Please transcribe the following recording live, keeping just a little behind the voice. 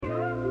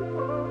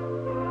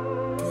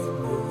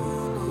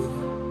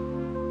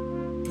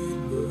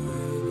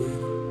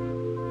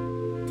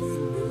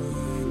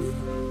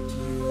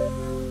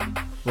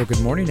Well,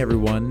 good morning,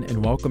 everyone,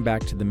 and welcome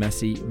back to the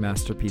Messy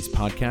Masterpiece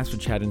Podcast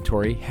with Chad and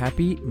Tori.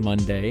 Happy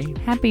Monday.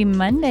 Happy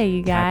Monday,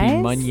 you guys.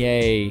 Happy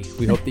Monday.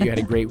 We hope that you had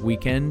a great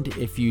weekend.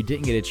 If you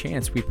didn't get a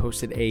chance, we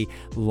posted a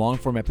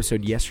long-form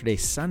episode yesterday,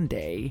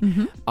 Sunday,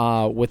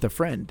 with a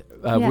friend.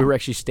 We were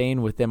actually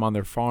staying with them on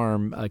their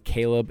farm,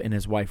 Caleb and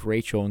his wife,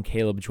 Rachel, and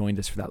Caleb joined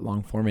us for that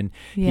long form, and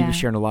he was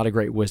sharing a lot of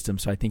great wisdom,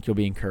 so I think you'll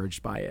be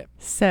encouraged by it.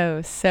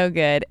 So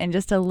good. And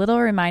just a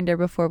little reminder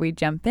before we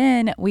jump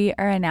in, we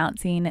are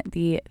announcing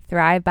the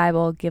Thrive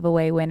Bible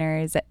giveaway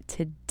winners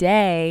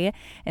today.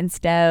 And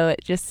so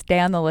just stay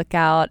on the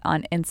lookout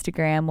on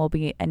Instagram. We'll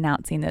be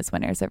announcing those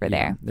winners over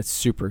there. That's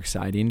super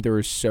exciting. There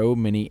were so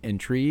many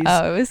entries.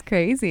 Oh, it was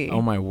crazy.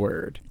 Oh, my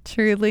word.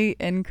 Truly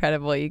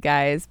incredible, you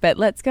guys. But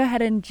let's go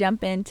ahead and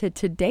jump into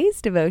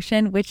today's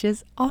devotion, which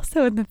is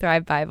also in the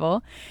Thrive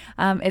Bible.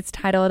 It's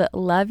titled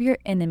Love Your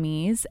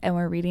Enemies, and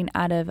we're reading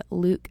out of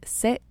Luke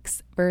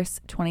 6, verse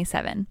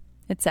 27.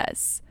 It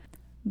says,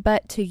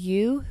 "But to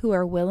you who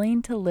are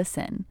willing to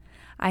listen,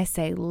 I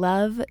say,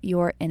 love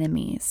your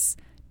enemies.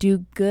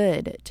 Do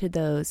good to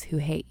those who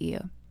hate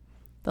you."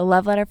 The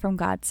love letter from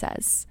God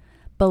says,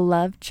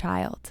 "Beloved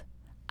child,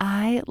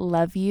 I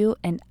love you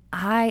and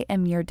I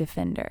am your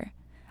defender.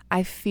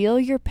 I feel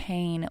your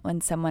pain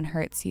when someone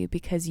hurts you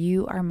because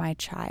you are my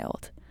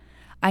child.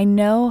 I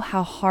know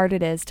how hard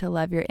it is to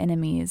love your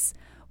enemies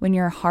when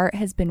your heart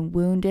has been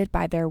wounded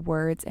by their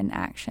words and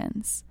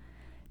actions.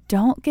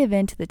 Don't give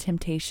in to the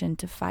temptation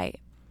to fight,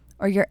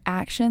 or your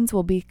actions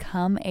will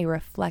become a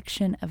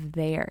reflection of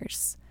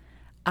theirs.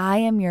 I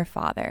am your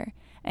father,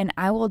 and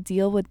I will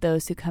deal with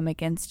those who come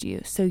against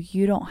you, so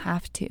you don't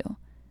have to.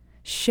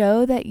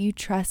 Show that you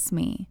trust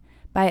me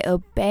by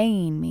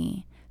obeying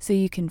me, so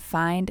you can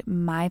find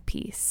my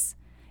peace,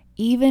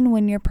 even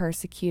when you're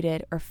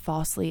persecuted or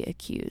falsely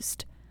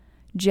accused.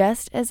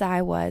 Just as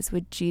I was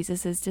with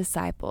Jesus'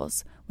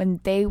 disciples when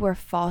they were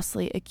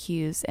falsely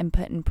accused and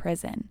put in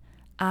prison,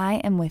 I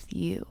am with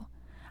you.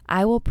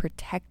 I will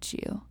protect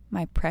you,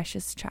 my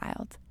precious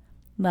child.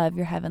 Love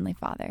your heavenly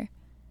Father."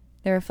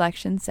 The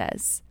reflection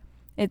says,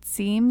 it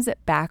seems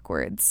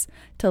backwards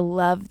to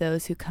love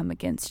those who come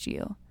against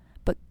you,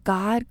 but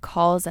God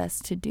calls us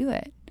to do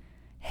it.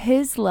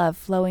 His love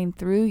flowing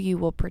through you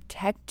will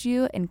protect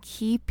you and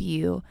keep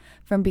you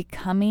from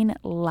becoming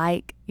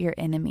like your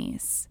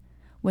enemies.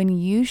 When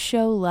you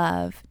show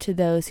love to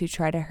those who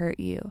try to hurt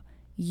you,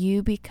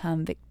 you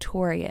become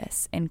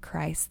victorious in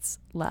Christ's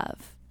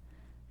love.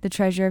 The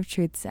Treasure of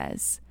Truth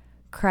says,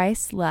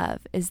 Christ's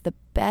love is the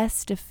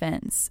best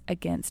defense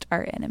against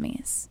our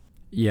enemies.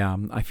 Yeah,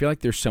 I feel like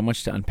there's so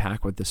much to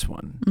unpack with this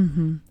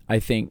one. I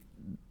think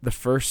the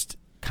first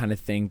kind of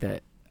thing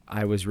that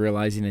I was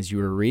realizing as you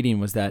were reading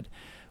was that,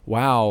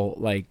 wow,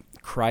 like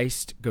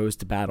Christ goes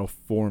to battle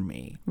for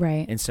me.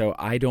 Right. And so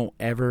I don't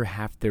ever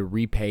have to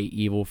repay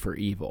evil for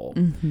evil.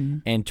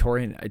 And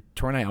Tori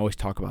and I always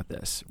talk about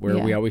this, where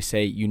we always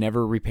say you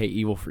never repay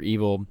evil for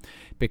evil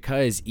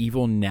because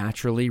evil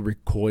naturally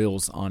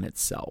recoils on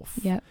itself.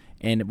 Yep.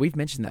 And we've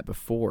mentioned that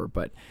before,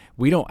 but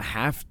we don't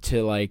have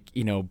to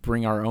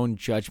bring our own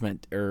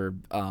judgment or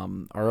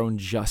our own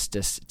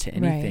justice to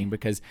anything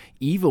because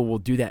evil will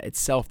do that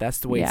itself. That's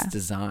the way it's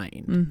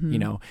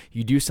designed.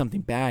 You do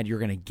something bad, you're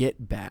going to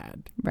get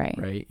bad.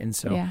 Right. And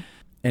so,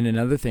 and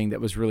another thing that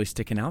was really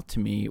sticking out to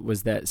me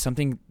was that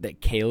something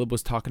that Caleb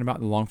was talking about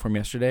in the long form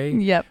yesterday.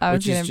 Yep. I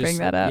was going to bring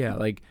that up. Yeah.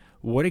 Like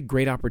what a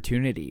great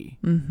opportunity,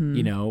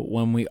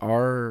 when we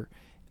are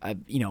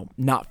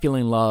not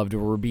feeling loved, or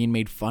we're being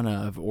made fun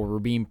of, or we're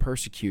being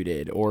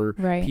persecuted, or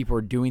people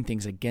are doing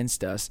things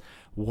against us.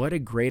 What a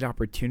great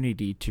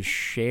opportunity to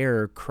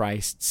share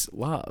Christ's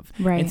love,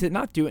 and to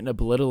not do it in a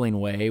belittling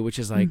way, which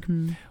is like,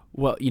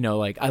 well,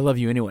 like I love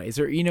you anyways,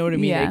 or you know what I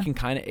mean? Yeah.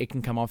 It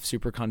can come off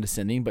super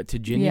condescending, but to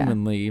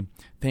genuinely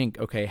think,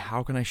 okay,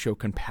 how can I show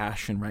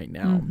compassion right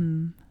now?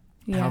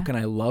 How can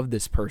I love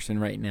this person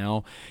right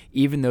now,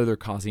 even though they're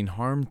causing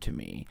harm to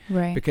me?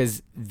 Right.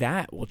 Because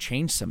that will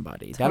change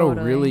somebody. Totally.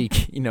 That'll really,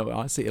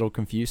 honestly, it'll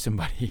confuse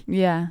somebody.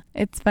 Yeah.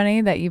 It's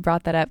funny that you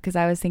brought that up because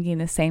I was thinking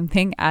the same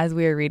thing as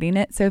we were reading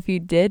it. So if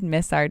you did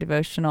miss our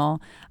devotional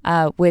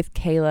with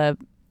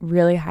Caleb,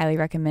 really highly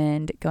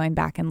recommend going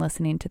back and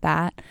listening to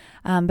that.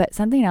 But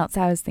something else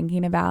I was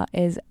thinking about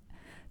is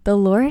the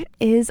Lord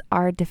is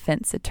our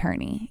defense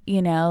attorney.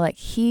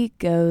 He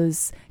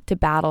goes to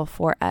battle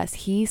for us.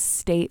 He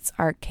states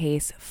our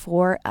case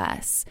for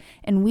us.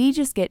 And we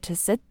just get to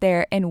sit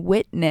there and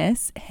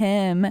witness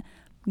him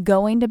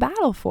going to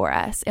battle for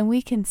us. And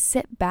we can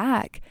sit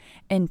back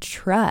and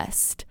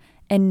trust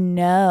and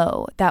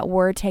know that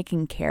we're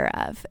taken care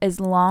of as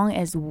long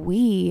as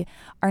we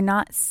are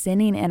not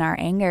sinning in our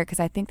anger. Because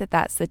I think that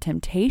that's the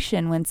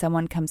temptation when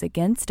someone comes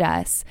against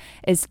us,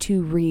 is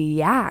to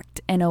react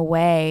in a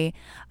way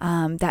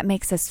that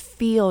makes us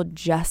feel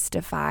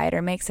justified,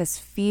 or makes us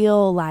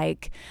feel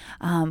like,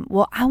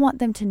 well, I want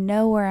them to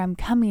know where I'm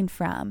coming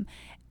from.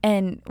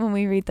 And when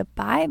we read the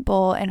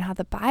Bible and how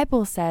the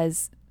Bible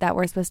says that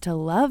we're supposed to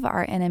love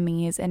our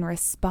enemies and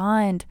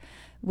respond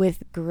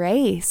with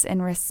grace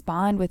and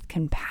respond with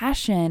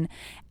compassion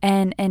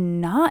and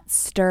not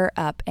stir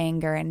up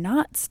anger and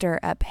not stir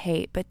up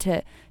hate, but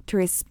to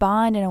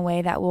respond in a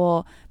way that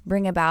will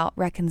bring about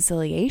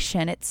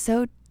reconciliation. It's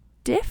so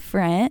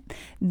different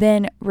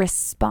than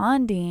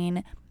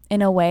responding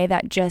in a way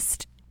that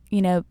just,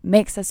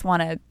 makes us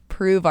want to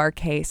prove our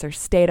case or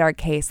state our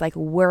case like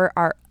we're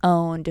our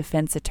own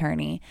defense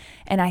attorney.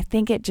 And I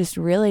think it just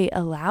really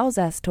allows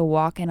us to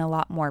walk in a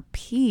lot more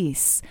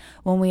peace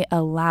when we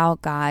allow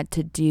God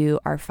to do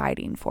our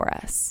fighting for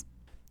us.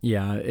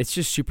 Yeah, it's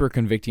just super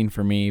convicting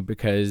for me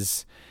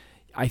because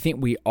I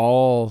think we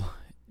all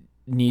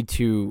need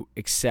to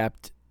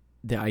accept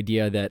the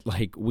idea that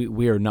like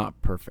we are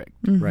not perfect,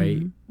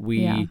 right?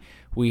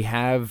 We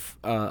have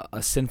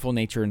a sinful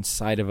nature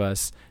inside of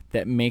us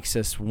that makes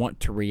us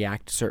want to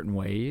react certain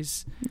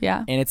ways.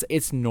 Yeah. And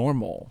it's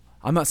normal.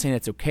 I'm not saying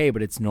it's okay,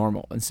 but it's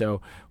normal. And so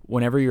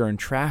whenever you're in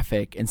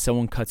traffic and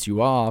someone cuts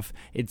you off,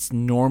 it's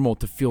normal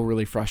to feel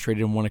really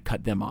frustrated and want to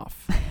cut them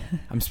off.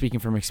 I'm speaking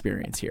from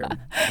experience here.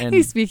 And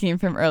he's speaking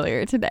from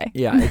earlier today.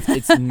 Yeah,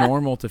 it's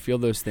normal to feel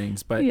those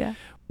things. But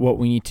what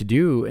we need to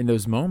do in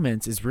those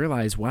moments is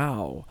realize,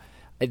 wow,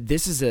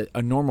 this is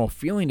a normal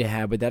feeling to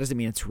have, but that doesn't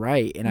mean it's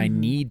right. And I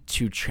need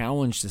to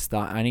challenge this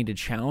thought. I need to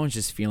challenge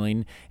this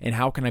feeling. And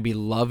how can I be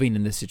loving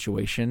in this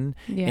situation?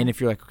 Yeah. And if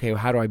you're like, okay, well,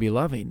 how do I be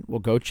loving? Well,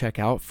 go check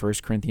out 1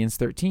 Corinthians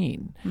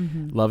 13.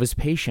 Love is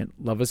patient.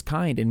 Love is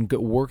kind. And go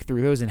work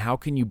through those. And how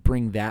can you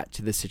bring that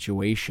to the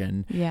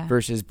situation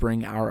versus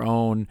bring our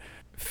own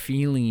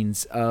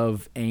feelings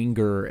of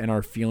anger and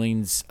our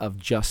feelings of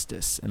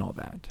justice and all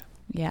that?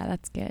 Yeah,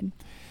 that's good.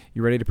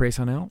 You ready to pray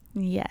on out?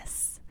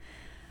 Yes.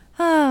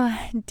 Oh,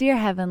 dear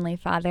Heavenly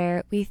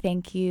Father, we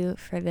thank you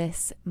for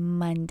this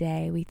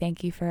Monday. We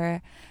thank you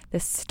for the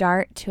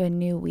start to a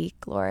new week,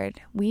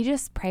 Lord. We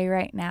just pray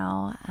right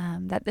now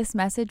that this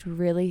message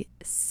really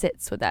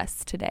sits with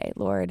us today,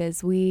 Lord,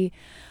 as we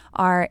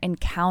are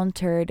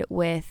encountered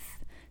with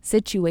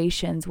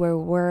situations where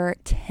we're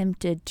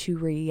tempted to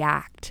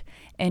react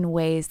in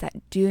ways that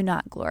do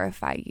not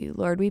glorify you.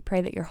 Lord, we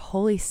pray that your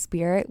Holy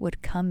Spirit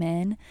would come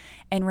in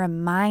and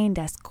remind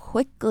us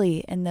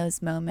quickly in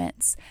those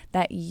moments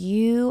that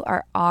you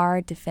are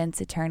our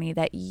defense attorney,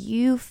 that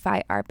you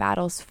fight our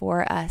battles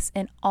for us,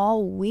 and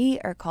all we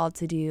are called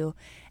to do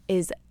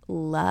is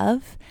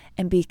love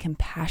and be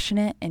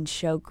compassionate and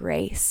show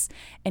grace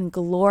and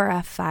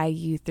glorify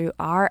you through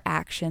our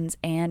actions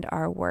and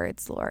our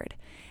words, Lord.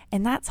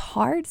 And that's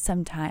hard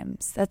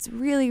sometimes. That's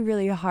really,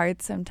 really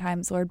hard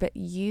sometimes, Lord. But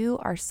you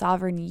are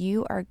sovereign,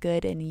 you are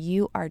good, and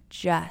you are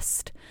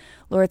just,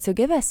 Lord. So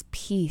give us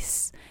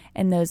peace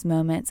in those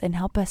moments and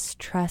help us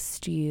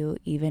trust you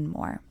even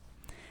more.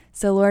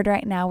 So, Lord,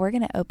 right now we're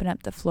going to open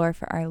up the floor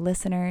for our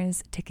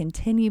listeners to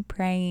continue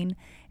praying,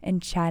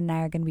 and Chad and I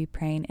are going to be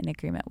praying in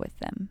agreement with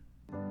them.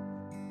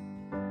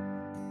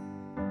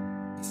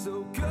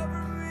 So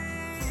cover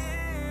me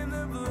in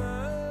the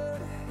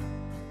blood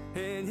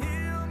and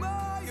heal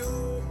my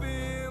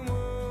open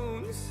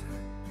wounds.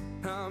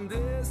 I'm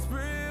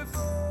desperate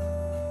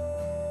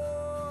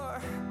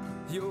for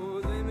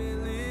your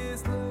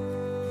limitless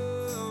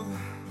love.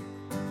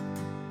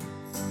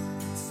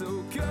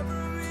 So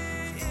cover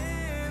me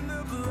in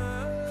the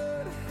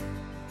blood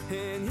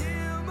and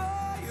heal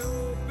my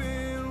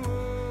open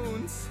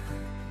wounds.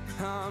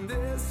 I'm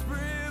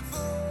desperate for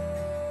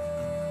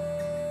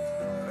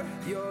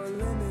your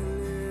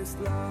limitless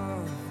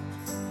love.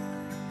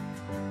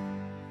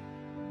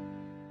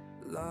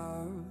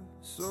 Love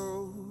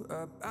so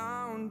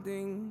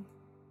abounding,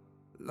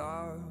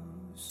 love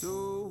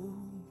so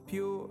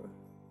pure,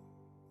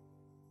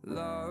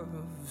 love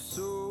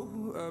so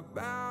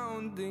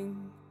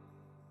abounding,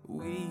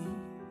 we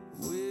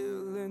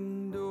will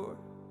endure.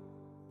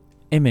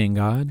 Amen,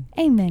 God.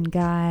 Amen,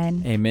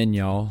 God. Amen,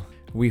 y'all.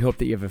 We hope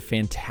that you have a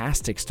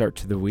fantastic start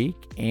to the week,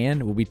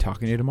 and we'll be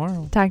talking to you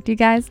tomorrow. Talk to you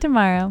guys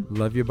tomorrow.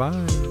 Love you.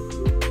 Bye.